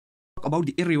about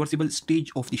the irreversible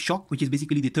stage of the shock, which is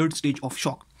basically the third stage of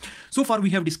shock. So far,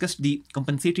 we have discussed the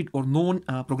compensated or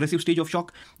non-progressive stage of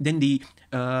shock, then the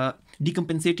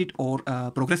decompensated or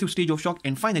progressive stage of shock,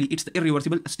 and finally, it's the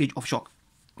irreversible stage of shock.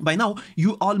 By now,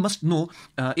 you all must know,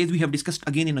 as we have discussed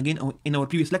again and again in our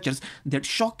previous lectures, that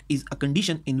shock is a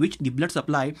condition in which the blood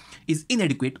supply is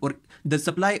inadequate, or the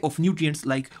supply of nutrients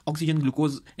like oxygen,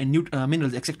 glucose, and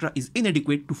minerals, etc. is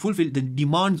inadequate to fulfill the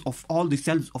demands of all the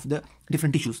cells of the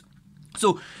different tissues.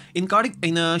 So, in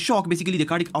shock, basically the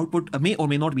cardiac output may or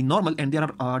may not be normal, and there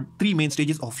are three main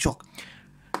stages of shock.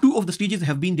 Two of the stages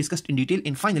have been discussed in detail,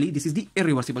 and finally, this is the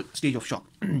irreversible stage of shock.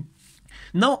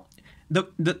 Now,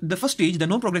 the first stage, the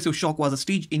non-progressive shock, was a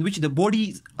stage in which the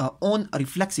body's own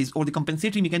reflexes or the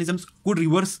compensatory mechanisms could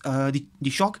reverse the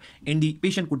shock and the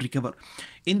patient could recover.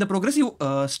 In the progressive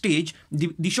stage,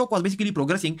 the shock was basically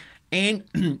progressing, and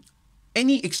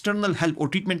any external help or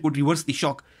treatment could reverse the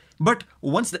shock. But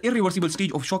once the irreversible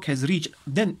stage of shock has reached,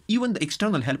 then even the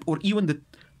external help or even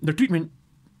the treatment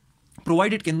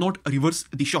provided cannot reverse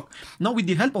the shock. Now, with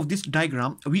the help of this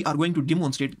diagram, we are going to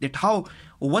demonstrate that how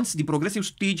once the progressive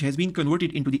stage has been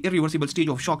converted into the irreversible stage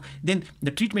of shock, then the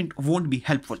treatment won't be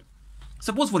helpful.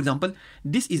 Suppose, for example,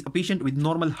 this is a patient with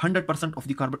normal 100% of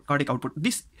the cardiac output.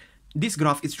 This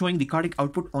graph is showing the cardiac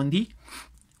output on the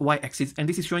y-axis, and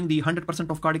this is showing the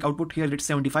 100% of cardiac output. Here it's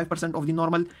 75% of the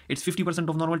normal, it's 50%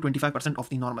 of normal, 25% of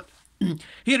the normal.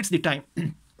 Here it's the time.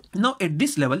 Now, at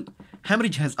this level,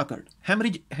 hemorrhage has occurred.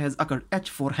 Hemorrhage has occurred, H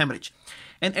for hemorrhage.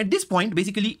 And at this point,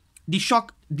 basically, the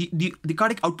shock, the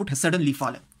cardiac output has suddenly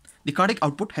fallen. The cardiac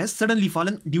output has suddenly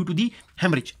fallen due to the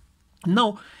hemorrhage.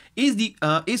 Now,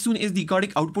 as soon as the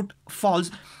cardiac output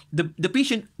falls, the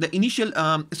patient, the initial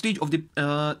stage of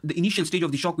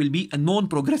the shock will be a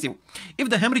non-progressive. If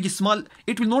the hemorrhage is small,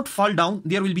 it will not fall down.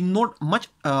 There will be not much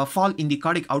fall in the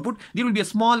cardiac output. There will be a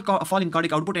small fall in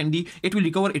cardiac output, and it will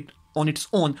recover it on its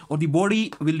own, or the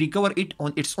body will recover it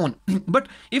on its own. But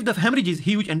if the hemorrhage is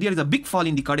huge and there is a big fall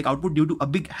in the cardiac output due to a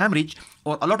big hemorrhage,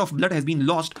 or a lot of blood has been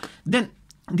lost, then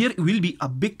there will be a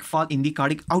big fall in the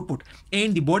cardiac output,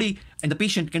 and the body and the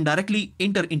patient can directly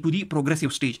enter into the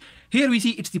progressive stage. Here we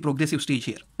see it's the progressive stage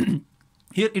here.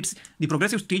 Here it's the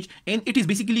progressive stage, and it is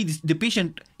basically the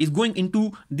patient is going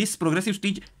into this progressive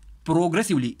stage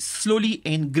progressively, slowly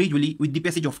and gradually with the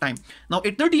passage of time. Now,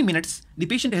 at 30 minutes, the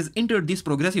patient has entered this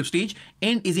progressive stage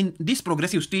and is in this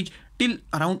progressive stage till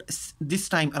around this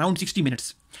time, around 60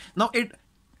 minutes. Now,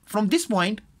 from this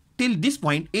point till this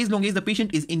point, as long as the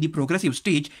patient is in the progressive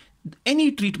stage,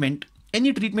 any treatment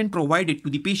provided to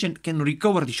the patient can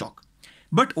recover the shock.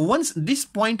 But once this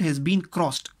point has been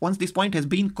crossed,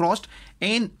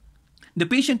 and the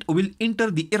patient will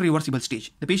enter the irreversible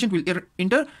stage. The patient will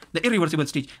enter the irreversible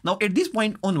stage. Now, at this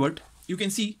point onward, you can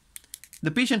see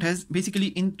the patient has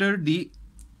basically entered the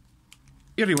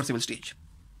irreversible stage.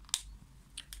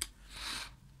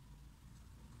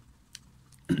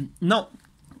 Now,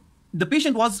 the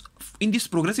patient was in this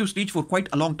progressive stage for quite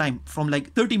a long time, from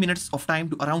like 30 minutes of time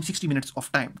to around 60 minutes of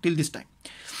time till this time.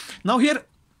 Now, here,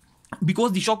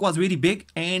 because the shock was very big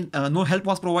and no help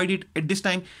was provided at this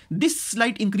time, this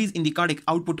slight increase in the cardiac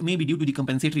output may be due to the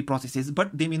compensatory processes, but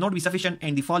they may not be sufficient,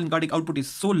 and the fall in cardiac output is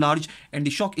so large and the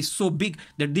shock is so big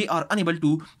that they are unable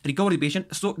to recover the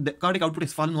patient. So the cardiac output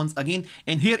has fallen once again,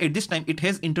 and here at this time it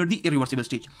has entered the irreversible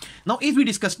stage. Now, as we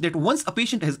discussed, that once a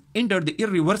patient has entered the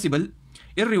irreversible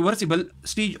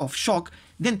stage of shock,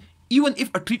 then even if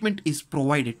a treatment is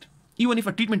provided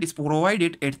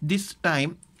at this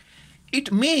time,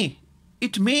 it may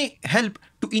help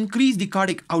to increase the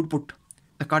cardiac output.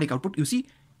 The cardiac output, you see,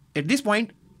 at this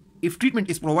point, if treatment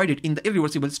is provided in the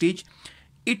irreversible stage,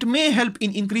 it may help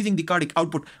in increasing the cardiac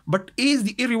output. But as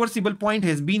the irreversible point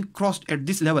has been crossed at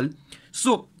this level,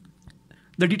 so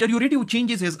the deteriorative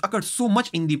changes has occurred so much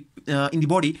in the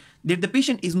body that the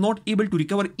patient is not able to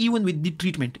recover even with the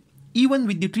treatment. Even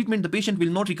with the treatment, the patient will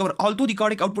not recover, although the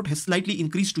cardiac output has slightly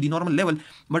increased to the normal level,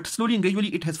 but slowly and gradually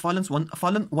it has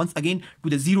fallen once again to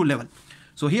the zero level.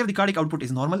 So here the cardiac output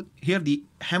is normal. Here the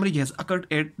hemorrhage has occurred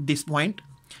at this point,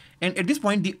 and at this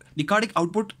point the cardiac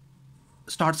output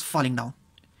starts falling down.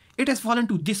 It has fallen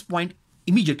to this point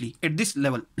immediately at this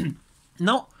level.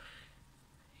 Now,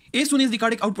 as soon as the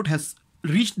cardiac output has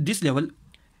reached this level,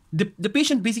 the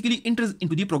patient basically enters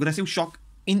into the progressive shock.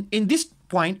 In this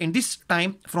point, in this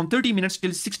time, from 30 minutes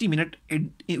till 60 minutes,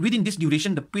 within this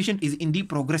duration, the patient is in the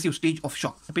progressive stage of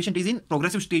shock. The patient is in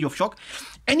progressive stage of shock.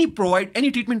 Any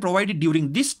treatment provided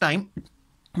during this time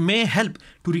may help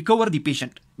to recover the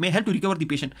patient.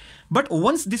 But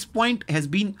once this point has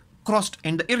been crossed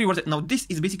and the irreversible, now this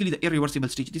is basically the irreversible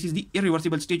stage. This is the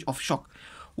irreversible stage of shock.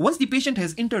 once the patient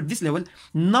has entered this level,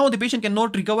 now the patient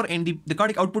cannot recover and the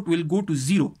cardiac output will go to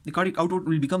zero. The cardiac output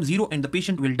will become zero and the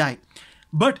patient will die.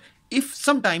 But if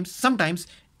sometimes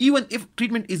even if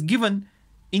treatment is given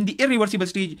in the irreversible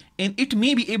stage, and it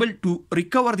may be able to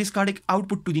recover this cardiac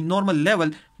output to the normal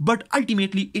level, but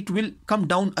ultimately it will come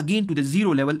down again to the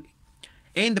zero level,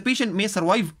 and the patient may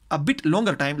survive a bit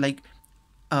longer time, like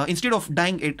instead of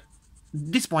dying at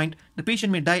this point, the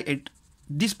patient may die at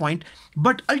this point,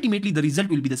 but ultimately the result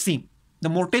will be the same. The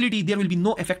mortality, there will be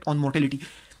no effect on mortality.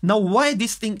 Now, why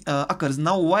this thing occurs?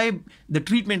 Now, why the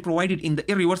treatment provided in the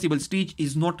irreversible stage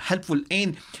is not helpful?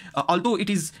 And although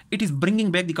it is bringing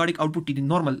back the cardiac output to the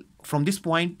normal from this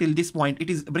point till this point,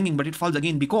 it is bringing, but it falls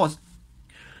again because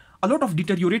a lot of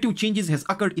deteriorative changes has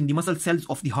occurred in the muscle cells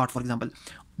of the heart, for example.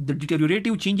 The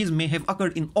deteriorative changes may have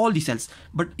occurred in all the cells,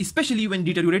 but especially when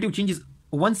deteriorative changes,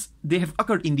 once they have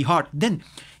occurred in the heart, then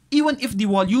even if the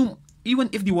volume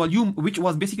which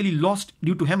was basically lost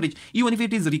due to hemorrhage, even if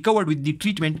it is recovered with the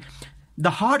treatment, the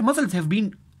heart muscles have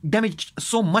been damaged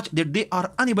so much that they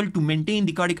are unable to maintain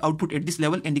the cardiac output at this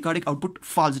level, and the cardiac output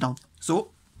falls down.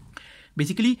 So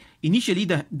basically, initially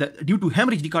due to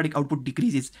hemorrhage, the cardiac output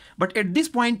decreases, but at this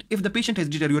point, if the patient has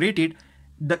deteriorated,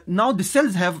 now the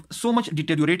cells have so much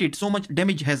deteriorated, so much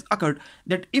damage has occurred,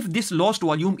 that if this lost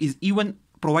volume is even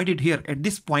provided here at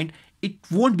this point, it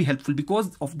won't be helpful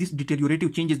because of these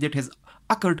deteriorative changes that has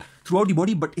occurred throughout the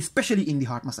body, but especially in the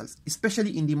heart muscles,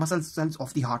 especially in the muscle cells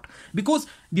of the heart, because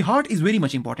the heart is very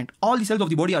much important. All the cells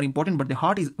of the body are important, but the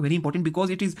heart is very important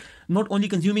because it is not only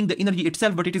consuming the energy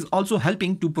itself, but it is also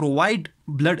helping to provide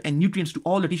blood and nutrients to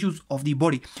all the tissues of the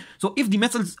body. So if the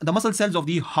muscle cells of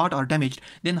the heart are damaged,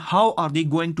 then how are they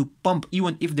going to pump,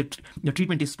 even if the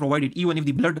treatment is provided, even if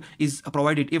the blood is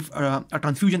provided, if a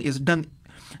transfusion is done?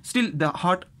 Still the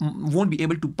heart won't be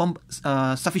able to pump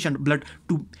sufficient blood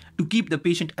to keep the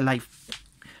patient alive.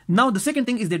 Now the second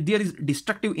thing is that there is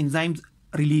destructive enzymes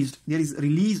released. There is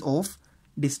release of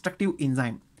destructive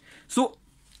enzyme. So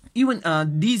even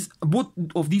both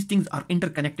of these things are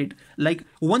interconnected. Like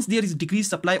once there is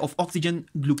decreased supply of oxygen,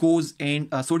 glucose, and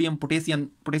sodium,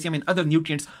 potassium and other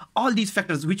nutrients, all these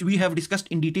factors which we have discussed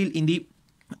in detail in the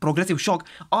progressive shock,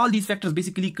 all these factors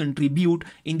basically contribute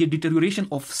in the deterioration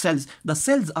of cells. The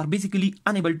cells are basically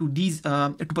unable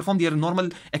to perform their normal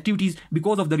activities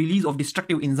because of the release of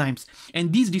destructive enzymes,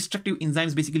 and these destructive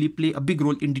enzymes basically play a big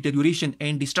role in deterioration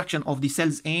and destruction of the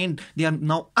cells, and they are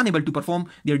now unable to perform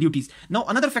their duties. Now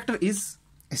another factor is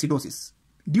acidosis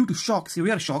due to shock,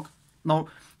 severe shock. Now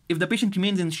if the patient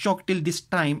remains in shock till this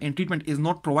time and treatment is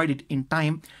not provided in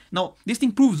time, now this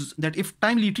thing proves that if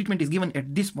timely treatment is given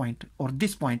at this point or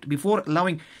this point before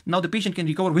allowing, now the patient can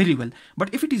recover very well.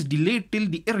 But if it is delayed till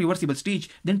the irreversible stage,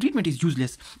 then treatment is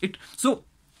useless. So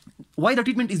why the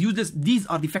treatment is useless? These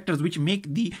are the factors which makes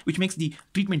the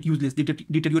treatment useless. The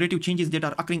deteriorative changes that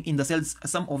are occurring in the cells,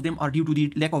 some of them are due to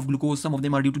the lack of glucose, some of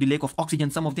them are due to the lack of oxygen,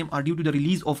 some of them are due to the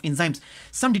release of enzymes.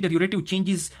 Some deteriorative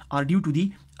changes are due to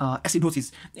the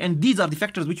acidosis, and these are the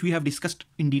factors which we have discussed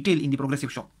in detail in the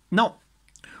progressive shock. Now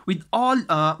with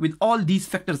all these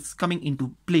factors coming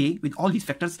into play, with all these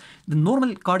factors, the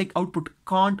normal cardiac output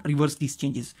can't reverse these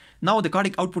changes. Now the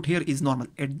cardiac output here is normal.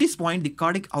 At this point, the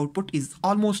cardiac output is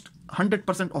almost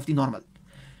 100% of the normal.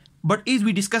 But as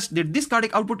we discussed, that this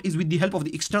cardiac output is with the help of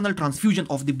the external transfusion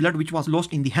of the blood which was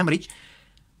lost in the hemorrhage.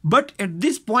 But at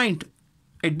this point,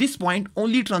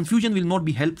 only transfusion will not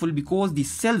be helpful because the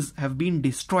cells have been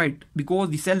destroyed, because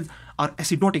the cells are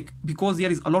acidotic, because there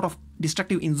is a lot of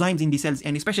destructive enzymes in the cells,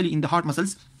 and especially in the heart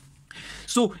muscles.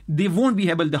 So the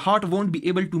heart won't be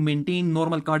able to maintain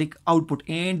normal cardiac output,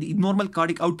 and the normal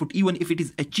cardiac output, even if it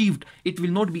is achieved, it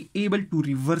will not be able to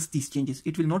reverse these changes.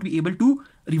 It will not be able to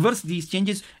reverse these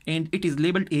changes, and it is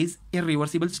labeled as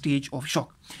irreversible stage of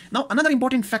shock. Now another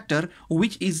important factor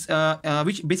which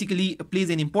basically plays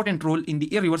an important role in the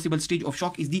irreversible stage of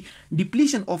shock is the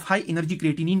depletion of high energy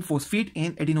creatinine phosphate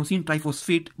and adenosine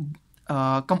triphosphate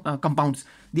compounds.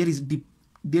 There is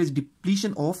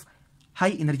depletion of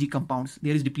high energy compounds.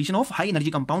 There is depletion of high energy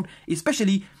compound,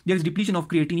 especially there is depletion of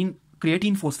creatine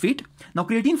phosphate. Now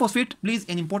creatine phosphate plays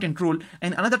an important role,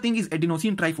 and another thing is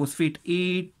adenosine triphosphate,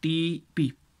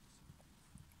 ATP.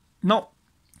 Now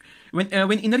when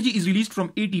energy is released from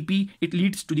ATP, it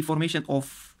leads to the formation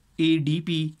of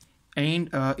ADP, and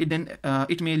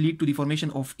it may lead to the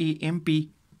formation of AMP,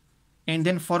 and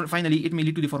then finally it may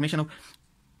lead to the formation of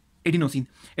adenosine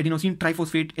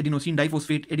triphosphate, adenosine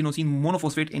diphosphate, adenosine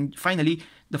monophosphate, and finally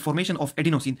the formation of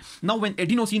adenosine. Now when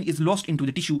adenosine is lost into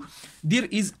the tissue, there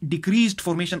is decreased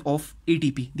formation of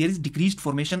ATP. There is decreased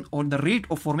formation, or the rate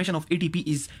of formation of ATP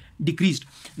is decreased.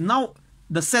 Now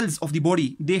the cells of the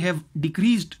body, they have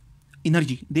decreased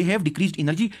energy. They have decreased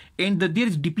energy, and there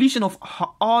is depletion of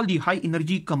all the high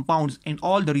energy compounds, and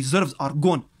all the reserves are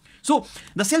gone. So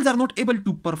the cells are not able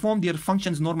to perform their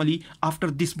functions normally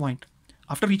after this point.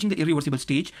 After reaching the irreversible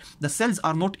stage, the cells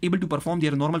are not able to perform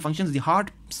their normal functions. The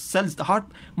heart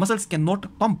muscles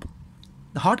cannot pump.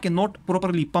 The heart cannot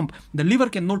properly pump. The liver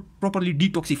cannot properly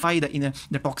detoxify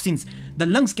the toxins. The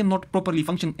lungs cannot properly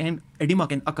function, and edema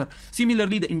can occur.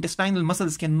 Similarly, the intestinal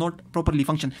muscles cannot properly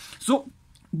function. So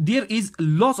there is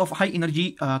loss of high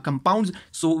energy compounds.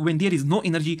 So when there is no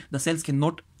energy, the cells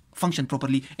cannot function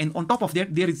properly, and on top of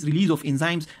that, there is release of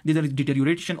enzymes, there is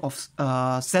deterioration of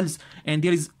cells, and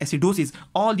there is acidosis.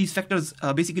 All these factors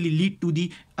basically lead to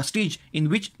the stage in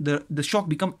which the shock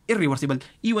become irreversible,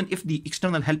 even if the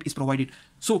external help is provided.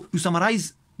 So to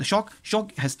summarize, the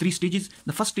shock has 3 stages.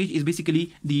 The first stage is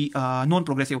basically the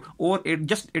non-progressive, or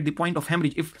just at the point of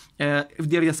hemorrhage. If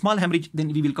there is a small hemorrhage, then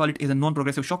we will call it as a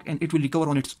non-progressive shock, and it will recover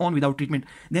on its own without treatment.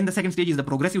 Then the second stage is the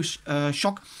progressive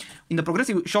shock. In the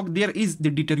progressive shock, there is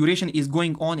the deterioration is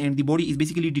going on, and the body is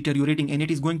basically deteriorating, and it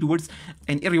is going towards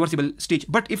an irreversible stage.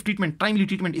 But if timely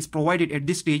treatment is provided at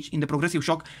this stage in the progressive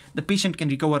shock, the patient can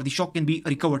recover, the shock can be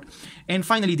recovered. And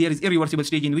finally, there is irreversible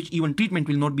stage, in which even treatment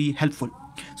will not be helpful.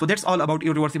 So that's all about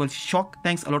irreversible shock.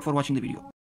 Thanks a lot for watching the video.